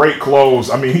hair, great clothes.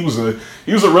 I mean, he was a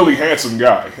really handsome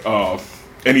guy.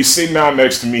 And he's sitting down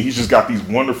next to me. He's just got these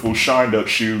wonderful shined up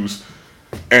shoes.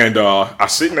 And I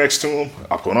sit next to him.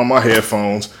 I put on my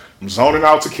headphones. I'm zoning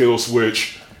out to Kill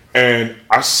Switch. And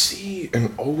I see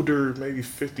an older, maybe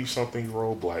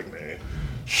 50-something-year-old black man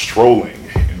strolling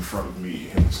in front of me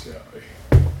and this guy.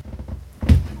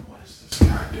 What is this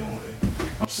guy doing?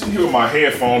 I'm sitting here with my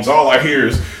headphones. All I hear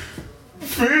is,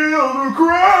 "Feel the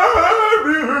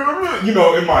crowd,"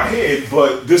 in my head.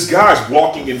 But this guy's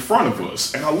walking in front of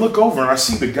us. And I look over and I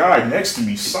see the guy next to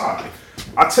me sigh.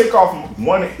 I take off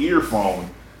one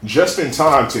earphone just in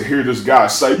time to hear this guy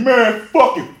say, "Man,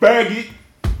 fucking faggot."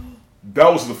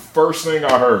 That was the first thing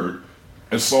I heard.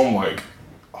 And so I'm like,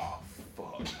 oh,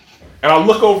 fuck. And I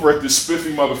look over at this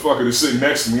spiffy motherfucker that's sitting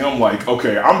next to me. I'm like,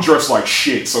 okay, I'm dressed like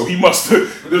shit. So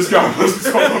this guy must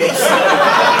have told himself.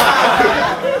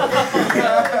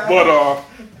 But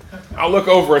I look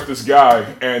over at this guy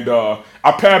and I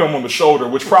pat him on the shoulder,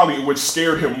 which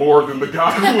scared him more than the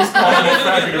guy who was calling him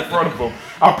faggot in front of him.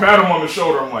 I pat him on the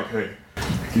shoulder. I'm like, hey,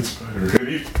 it gets better.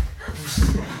 And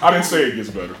I didn't say it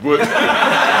gets better, but I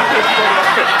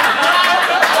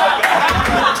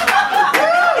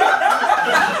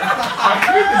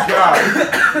hear the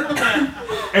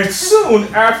guy, and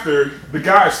soon after, the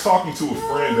guy's talking to a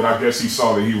friend that I guess he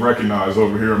saw that he recognized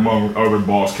over here among other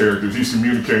boss characters. He's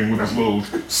communicating with his little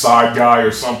side guy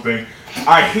or something.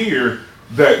 I hear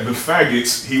that the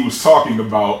faggots he was talking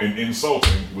about and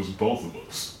insulting was both of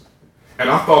us. And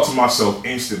I thought to myself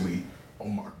instantly, oh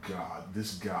my God,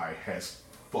 this guy has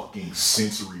fucking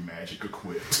sensory magic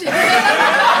equipped.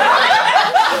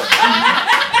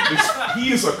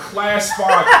 He is a class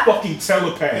 5 fucking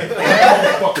telepath.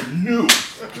 That motherfucker knew.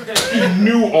 He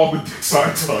knew all the dicks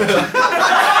I touched.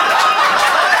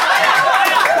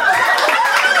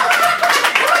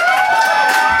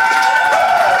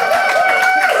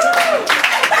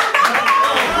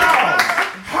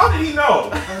 How did he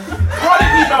know?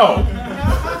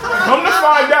 Come to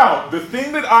find out, the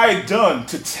thing that I had done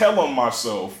to tell on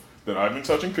myself that I've been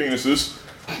touching penises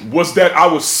was that I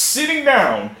was sitting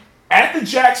down at the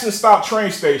Jackson Stop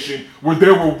train station where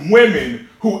there were women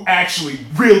who actually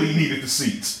really needed the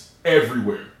seats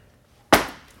everywhere.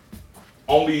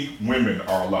 Only women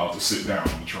are allowed to sit down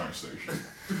on the train station.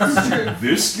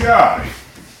 This guy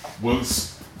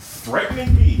was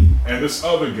threatening me and this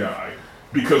other guy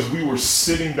because we were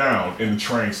sitting down in the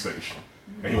train station.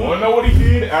 And you want to know what he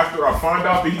did after I find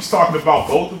out that he's talking about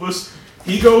both of us?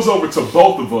 He goes over to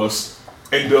both of us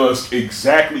and does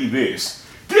exactly this.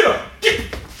 Get up, get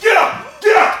up,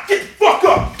 get the fuck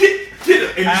up, get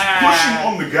up. And he's pushing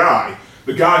on the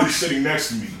guy who's sitting next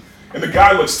to me. And the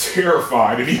guy looks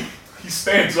terrified and he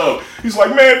stands up. He's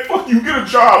like, man, fuck you, get a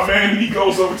job, man. And he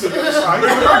goes over to the other side.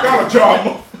 He's like, I got a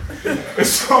job. And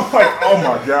so I'm like, oh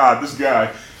my God, this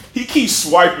guy. He keeps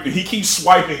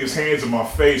swiping his hands in my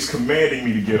face, commanding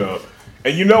me to get up.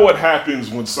 And you know what happens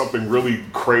when something really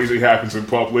crazy happens in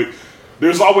public?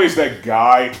 There's always that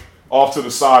guy off to the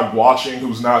side watching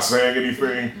who's not saying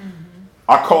anything. Mm-hmm.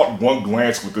 I caught one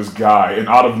glance with this guy, and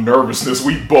out of nervousness,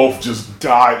 we both just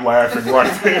died laughing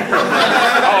right there.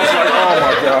 I was like, oh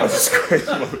my God, this is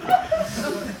crazy.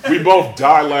 We both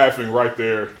died laughing right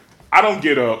there. I don't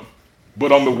get up.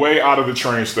 But on the way out of the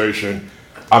train station,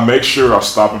 I make sure I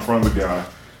stop in front of the guy,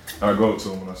 and I go up to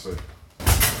him and I say,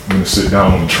 I'm gonna sit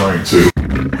down on the train too.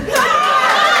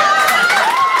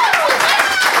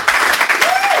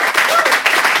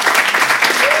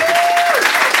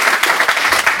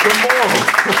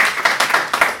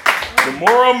 The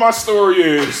moral of my story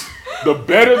is, the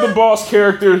better the boss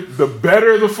character, the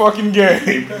better the fucking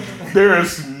game. There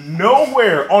is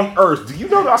nowhere on earth. Do you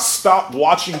know that I stopped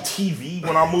watching TV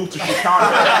when I moved to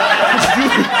Chicago?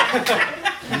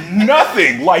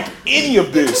 Nothing like any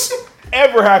of this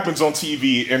ever happens on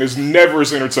TV and is never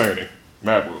as entertaining.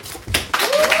 Mad Rules.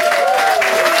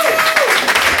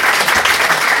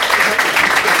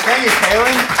 Thank you,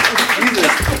 Kalen.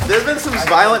 Jesus, there's been some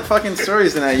violent fucking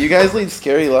stories tonight. You guys lead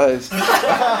scary lives.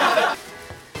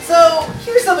 So,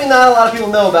 here's something not a lot of people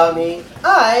know about me.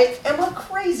 I am a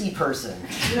crazy person.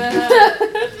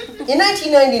 In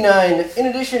 1999, in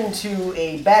addition to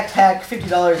a backpack,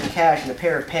 $50 in cash, and a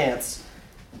pair of pants,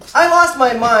 I lost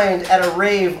my mind at a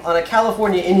rave on a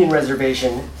California Indian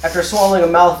reservation after swallowing a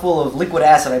mouthful of liquid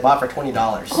acid I bought for $20.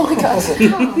 Oh my god.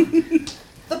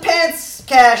 The pants,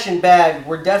 cash, and bag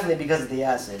were definitely because of the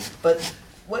acid, but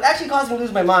what actually caused me to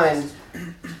lose my mind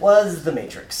was The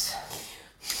Matrix.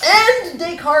 And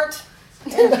Descartes,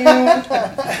 and Hume,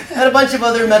 and a bunch of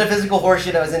other metaphysical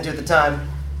horseshit I was into at the time.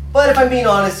 But if I'm being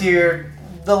honest here,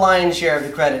 the lion's share of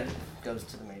the credit goes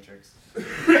to The Matrix.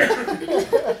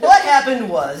 What happened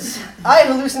was, I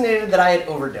hallucinated that I had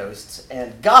overdosed,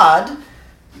 and God,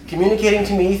 communicating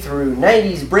to me through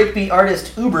 90s breakbeat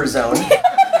artist Uberzone,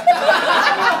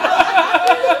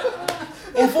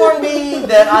 informed me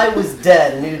that I was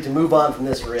dead and needed to move on from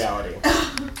this reality.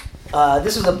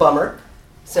 This was a bummer.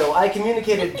 So I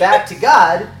communicated back to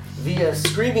God via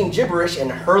screaming gibberish and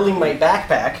hurling my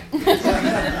backpack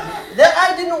that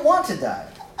I didn't want to die.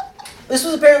 This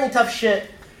was apparently tough shit,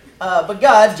 but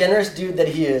God, generous dude that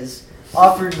he is,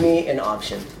 offered me an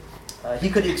option. He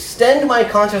could extend my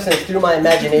consciousness through my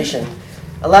imagination,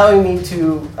 allowing me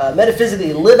to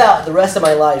metaphysically live out the rest of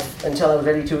my life until I was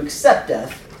ready to accept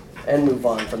death and move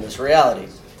on from this reality.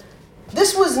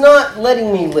 This was not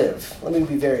letting me live, let me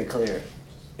be very clear.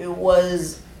 It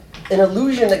was an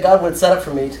illusion that God would set up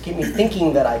for me to keep me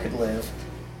thinking that I could live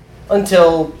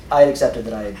until I had accepted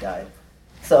that I had died.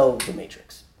 So, The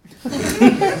Matrix.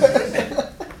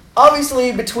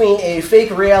 Obviously, between a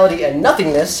fake reality and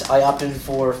nothingness, I opted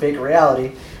for fake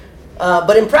reality.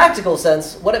 But in practical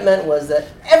sense, what it meant was that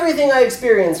everything I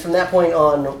experienced from that point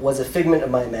on was a figment of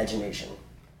my imagination.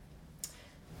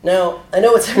 Now, I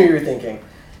know what some of you are thinking.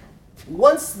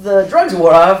 Once the drugs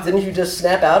wore off, didn't you just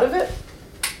snap out of it?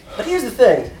 But here's the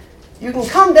thing. You can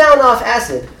come down off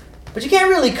acid, but you can't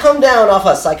really come down off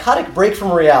a psychotic break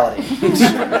from reality.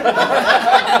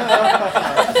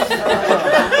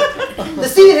 The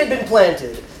seed had been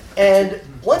planted, and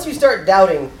once you start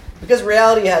doubting, because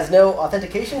reality has no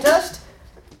authentication test,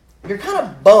 you're kind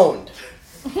of boned.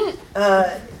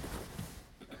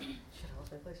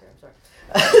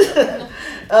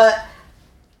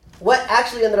 What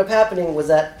actually ended up happening was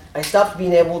that I stopped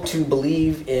being able to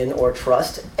believe in or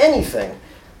trust anything.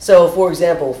 So, for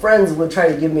example, friends would try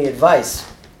to give me advice.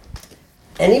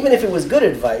 And even if it was good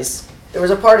advice, there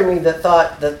was a part of me that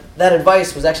thought that that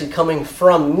advice was actually coming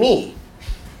from me.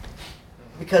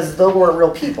 Because those weren't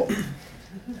real people.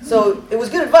 So, it was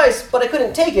good advice, but I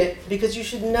couldn't take it because you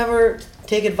should never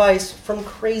take advice from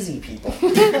crazy people.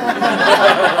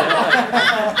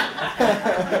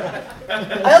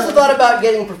 I also thought about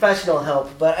getting professional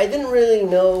help, but I didn't really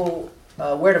know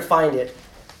where to find it.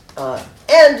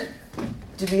 And,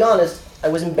 to be honest, I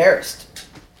was embarrassed.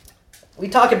 We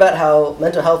talk about how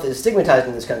mental health is stigmatized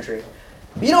in this country,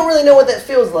 but you don't really know what that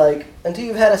feels like until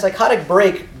you've had a psychotic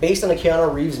break based on a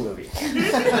Keanu Reeves movie.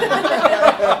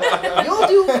 You'll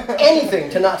do anything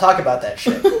to not talk about that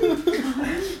shit.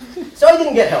 So I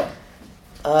didn't get help.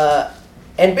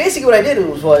 And basically what I did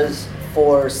was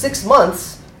for 6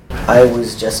 months, I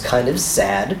was just kind of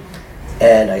sad,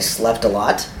 and I slept a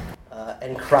lot,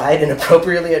 and cried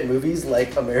inappropriately at movies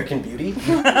like American Beauty.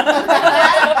 I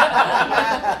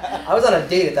was on a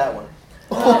date at that one.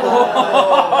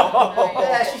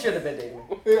 Yeah, she should have been dating me.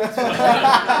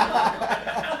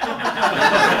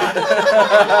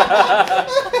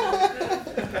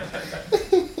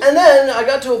 And then I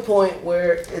got to a point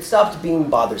where it stopped being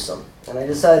bothersome, and I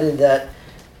decided that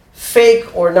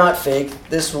fake or not fake,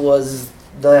 this was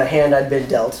the hand I'd been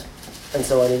dealt, and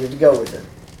so I needed to go with it.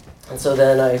 And so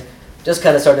then I just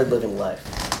kind of started living life.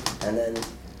 And then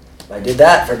I did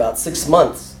that for about 6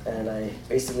 months, and I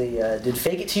basically did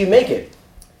fake it till you make it,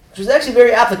 which was actually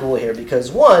very applicable here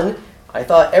because, one, I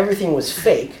thought everything was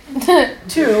fake.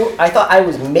 2, I thought I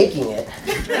was making it.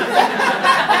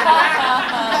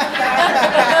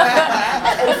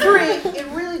 And 3, it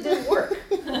really didn't work.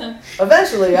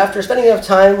 Eventually, after spending enough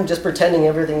time just pretending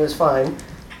everything was fine,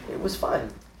 it was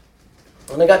fine.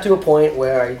 And I got to a point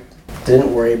where I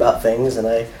didn't worry about things, and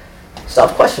I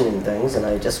stopped questioning things, and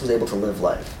I just was able to live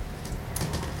life.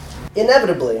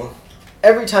 Inevitably,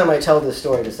 every time I tell this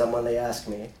story to someone, they ask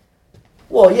me,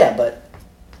 well, yeah, but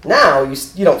now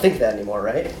you don't think that anymore,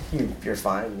 right? You're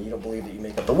fine, you don't believe that you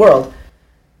make up the world.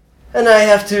 And I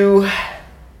have to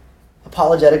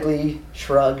apologetically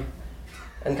shrug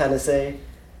and kind of say,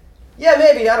 yeah,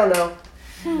 maybe, I don't know.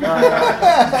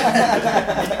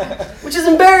 Which is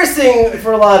embarrassing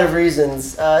for a lot of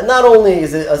reasons. Not only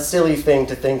is it a silly thing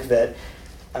to think that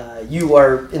you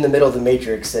are in the middle of the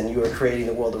matrix and you are creating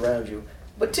the world around you,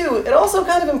 but 2, it also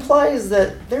kind of implies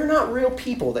that they're not real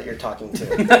people that you're talking to,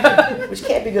 which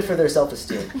can't be good for their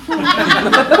self-esteem.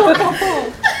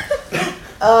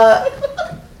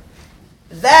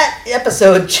 That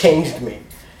episode changed me.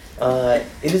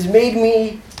 It has made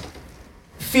me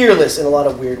fearless in a lot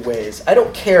of weird ways. I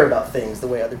don't care about things the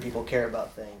way other people care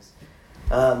about things.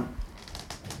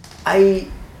 I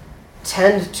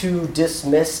tend to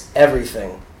dismiss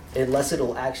everything unless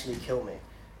it'll actually kill me.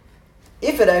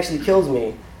 If it actually kills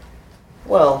me,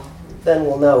 well, then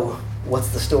we'll know what's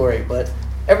the story. But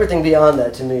everything beyond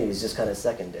that to me is just kind of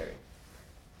secondary.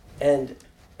 And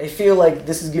I feel like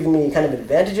this has given me kind of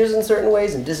advantages in certain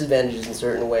ways and disadvantages in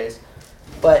certain ways.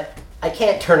 But I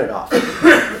can't turn it off.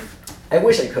 I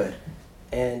wish I could.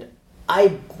 And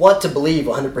I want to believe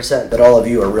 100% that all of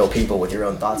you are real people with your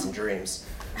own thoughts and dreams.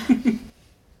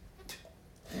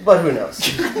 But who knows?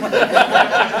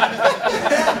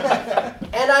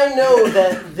 And I know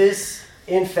that this,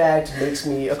 in fact, makes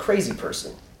me a crazy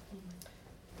person.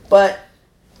 But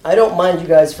I don't mind you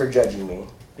guys for judging me,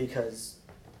 because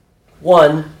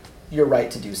 1, you're right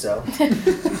to do so.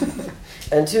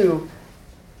 And 2,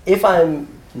 if I'm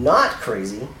not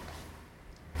crazy,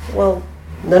 well,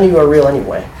 none of you are real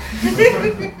anyway.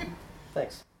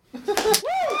 Thanks.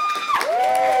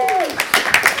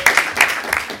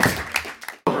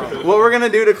 What we're going to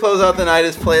do to close out the night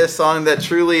is play a song that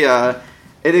truly,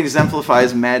 it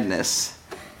exemplifies madness.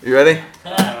 You ready?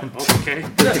 Okay.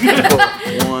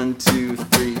 1, 2,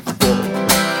 3, 4.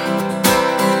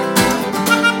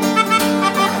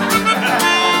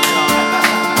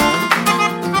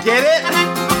 Get it?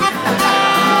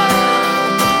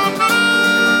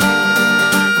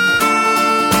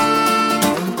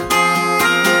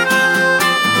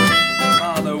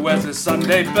 Father wears his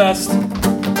Sunday best.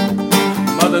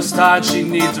 Mother's tired, she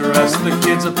needs a rest. The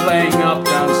kids are playing up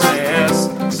downstairs.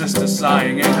 Sister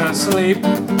sighing in her sleep.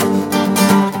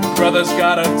 Brother's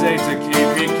got a date to keep,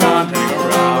 he can't hang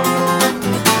around.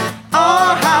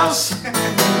 Our house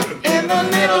in the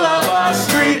middle of our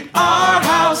street. Our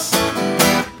house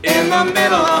in the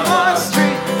middle of our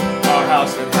street. Our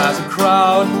house, it has a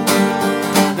crowd.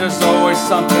 There's always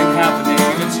something happening,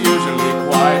 it's usually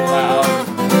quite loud.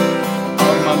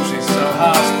 Our mom, she's so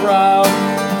house proud.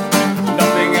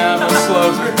 Nothing ever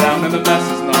slows her down and the mess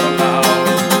is not allowed.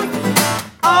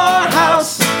 Our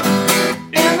house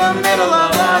in the middle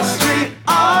of our street.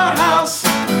 Our house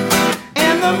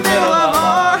in the middle of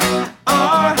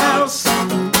our house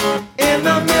in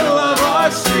the middle of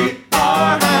our street.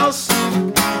 Our house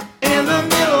in the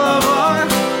middle of our.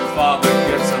 Father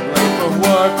gets up late for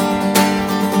work.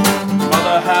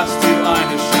 Mother has to iron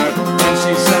his shirt. Then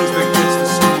she sends the kids to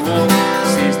school.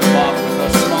 Sees them off with a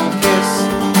small kiss.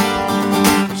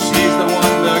 She's the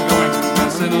one they're going to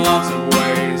miss in lots of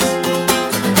ways.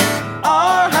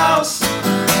 Our house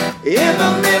in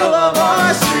the middle of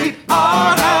our street.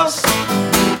 Our house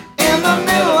in the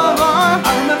middle of our. I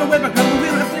remember way back when we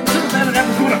were thinking to the man and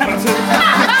everything would happen to.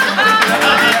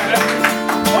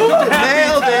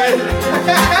 Nailed it!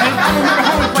 And I remember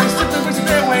how we played Sipping with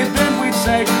Stairways. Then we'd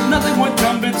say nothing would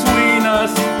come between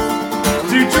us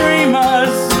to dream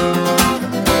us.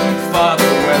 Father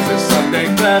wears his Sunday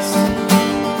best.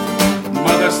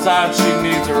 Mother's tired, she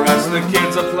needs a rest. The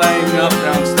kids are playing up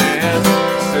downstairs.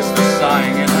 Sister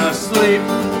sighing in her sleep.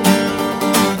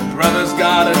 Brother's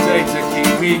got a date to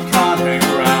keep, he can't hang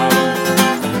around.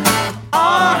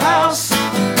 Our house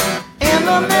in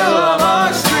the middle of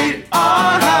our street.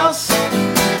 Our house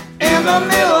in the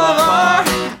middle of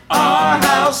our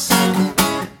house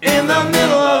in the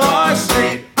middle of our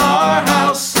street. Our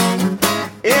house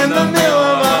in the middle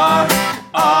of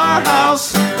our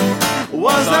house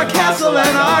was our castle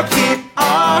and our keep.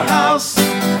 Our house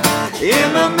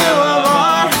in the middle of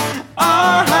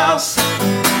our house.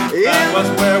 That was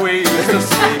where we used to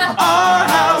sleep. Our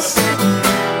house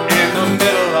in the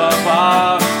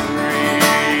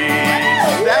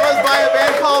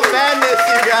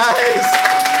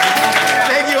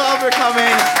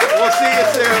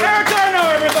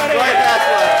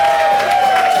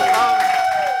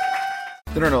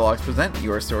The Nerdologues Present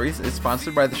Your Stories is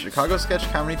sponsored by the Chicago sketch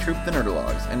comedy troupe The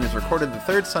Nerdologues and is recorded the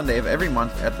third Sunday of every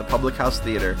month at the Public House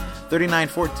Theater,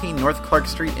 3914 North Clark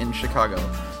Street in Chicago.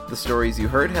 The stories you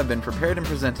heard have been prepared and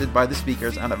presented by the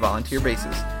speakers on a volunteer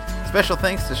basis. Special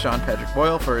thanks to Sean Patrick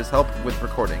Boyle for his help with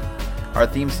recording. Our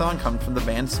theme song comes from the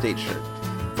band State Shirt.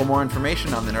 For more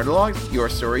information on the Nerdologues, Your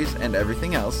Stories, and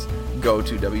everything else, go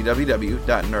to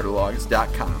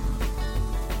www.nerdologues.com.